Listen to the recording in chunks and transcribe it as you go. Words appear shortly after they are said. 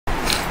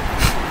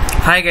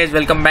Hi guys,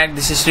 welcome back.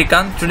 This is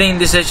Srikanth. Today in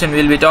this session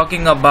we'll be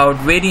talking about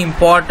very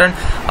important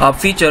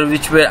feature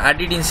which were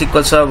added in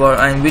SQL Server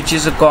and which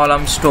is a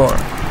column store.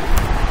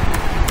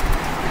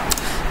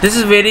 This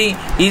is very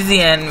easy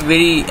and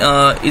very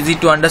easy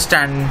to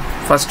understand.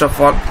 First of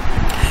all,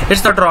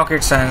 it's not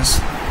rocket science,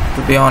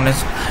 to be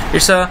honest.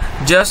 It's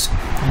just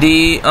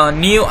the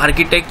new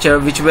architecture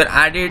which were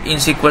added in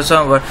SQL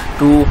Server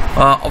to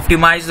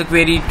optimize the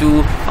query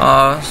to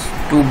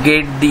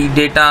get the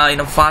data in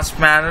a fast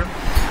manner.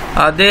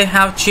 They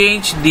have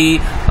changed the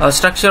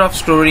structure of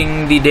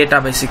storing the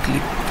data. Basically,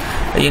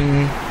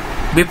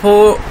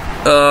 before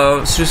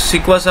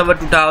SQL Server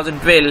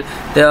 2012,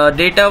 the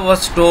data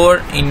was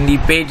stored in the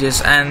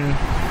pages, and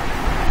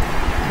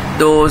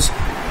those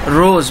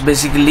rows,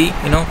 basically,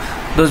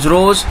 those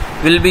rows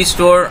will be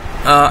stored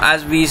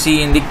as we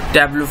see in the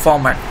tabular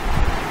format,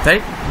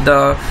 right?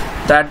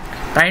 That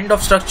kind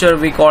of structure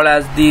we call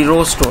as the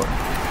RowStore.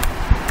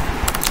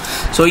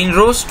 So in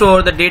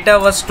RowStore, the data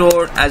was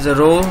stored as a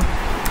row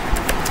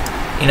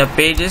in a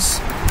pages,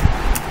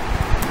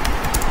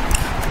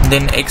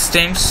 then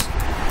extends,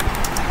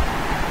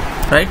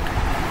 right,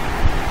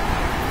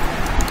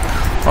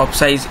 of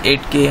size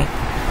 8K,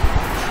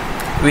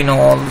 we know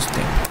all those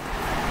things.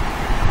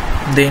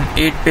 Then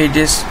 8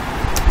 pages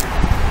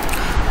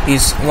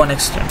is one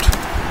extent.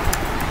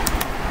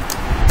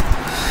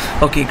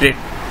 Okay, great.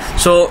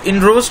 So in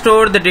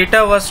RowStore, the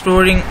data was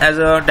storing as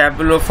a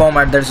tabular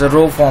format, that's a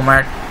row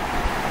format.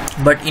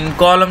 But in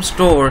column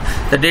store,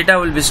 the data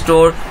will be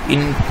stored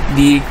in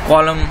the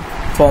column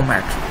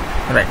format,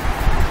 right?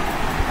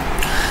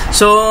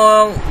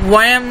 So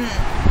why I'm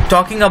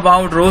talking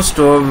about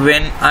RowStore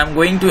when I'm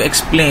going to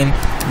explain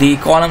the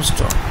column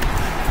store?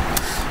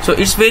 So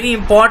it's very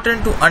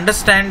important to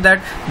understand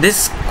that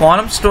this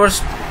column store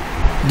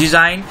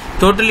design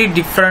totally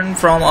different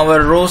from our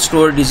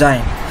RowStore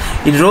design.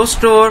 In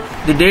RowStore,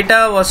 the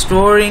data was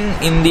storing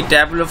in the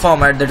tabular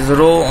format, that is a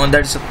row, and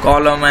that's a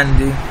column, and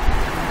the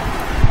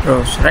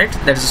rows, right?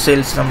 That's a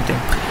cell something.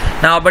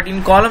 Now, but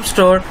in column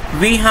store,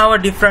 we have a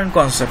different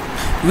concept.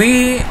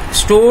 We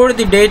store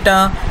the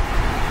data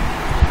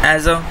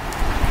as a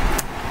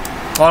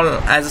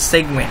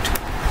segment,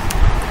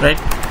 right?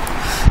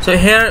 So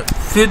here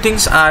few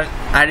things are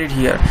added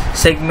here: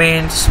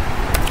 segments,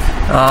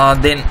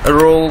 then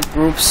row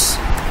groups,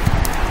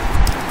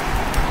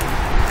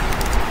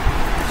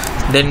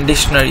 then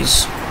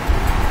dictionaries.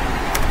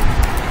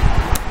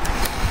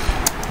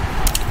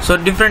 So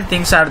different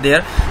things are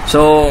there.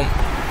 So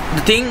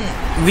the thing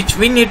which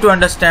we need to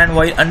understand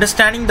while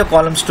understanding the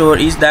column store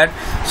is that,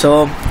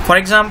 so for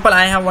example,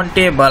 I have one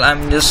table.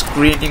 I'm just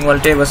creating one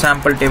table,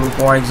 sample table.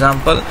 For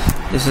example,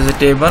 this is a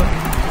table.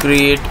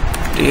 Create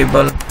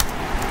table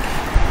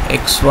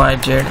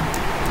XYZ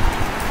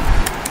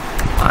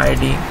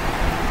ID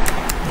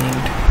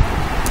int,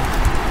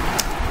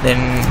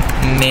 then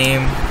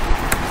name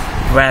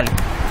value.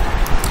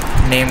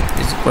 Name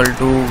is equal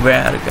to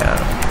var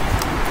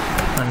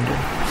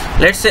 100.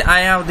 Let's say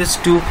I have this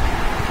two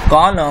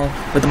column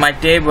with my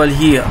table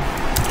here.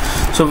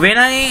 So when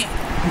I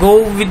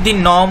go with the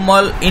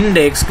normal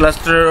index,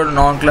 cluster or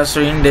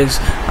non-cluster index,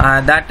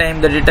 that time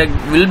the data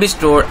will be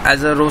stored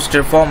as a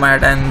RowStore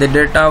format, and the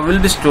data will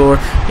be stored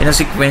in a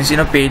sequence, in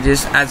a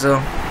pages, as a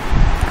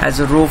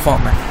row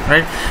format,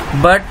 right?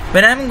 But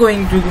when I'm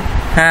going to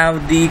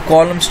have the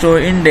column store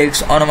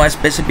index on my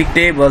specific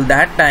table,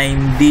 that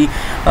time the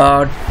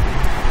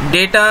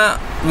data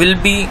will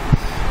be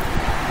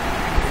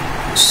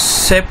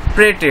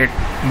separated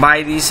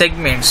by the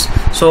segments.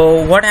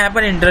 So what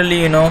happened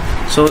internally,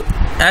 so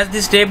as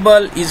this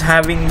table is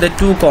having the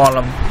two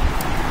column,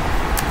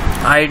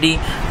 ID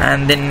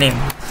and then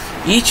name,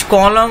 each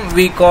column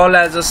we call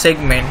as a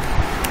segment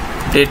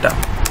data.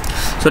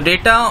 So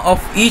data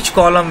of each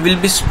column will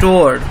be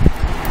stored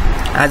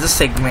as a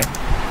segment,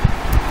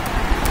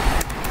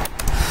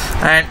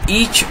 and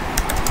each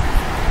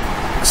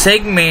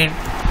segment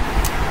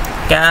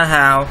can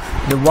have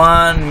the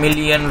 1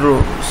 million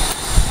rows,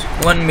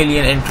 1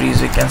 million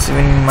entries. You can see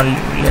 1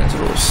 million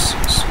rows.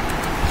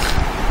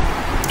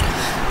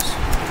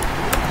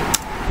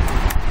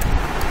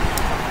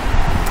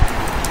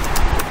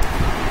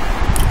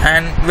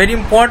 And very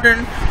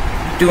important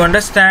to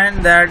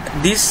understand that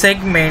these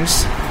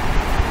segments,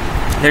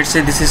 let's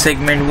say this is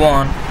segment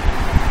 1,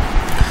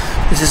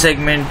 this is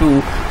segment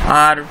 2,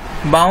 are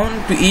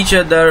bound to each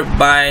other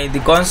by the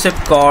concept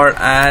called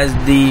as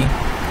the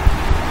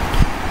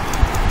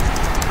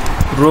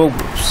row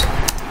groups.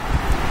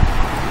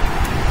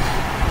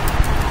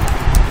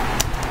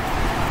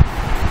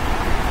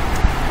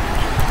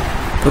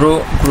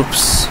 Row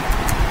groups.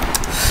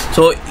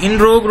 So in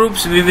row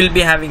groups we will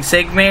be having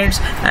segments,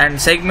 and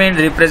segment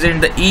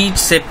represent each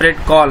separate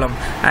column,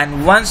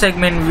 and one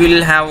segment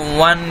will have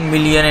 1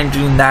 million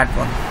entry in that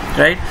one,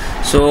 right?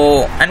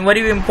 So, and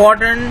very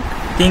important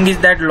thing is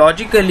that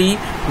logically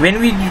when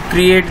we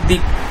create the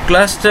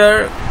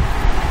cluster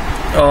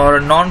or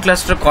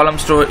non-cluster column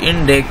store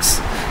index,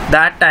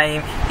 that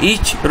time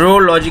each row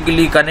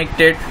logically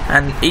connected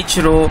and each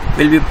row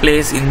will be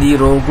placed in the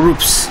row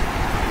groups.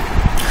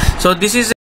 So this is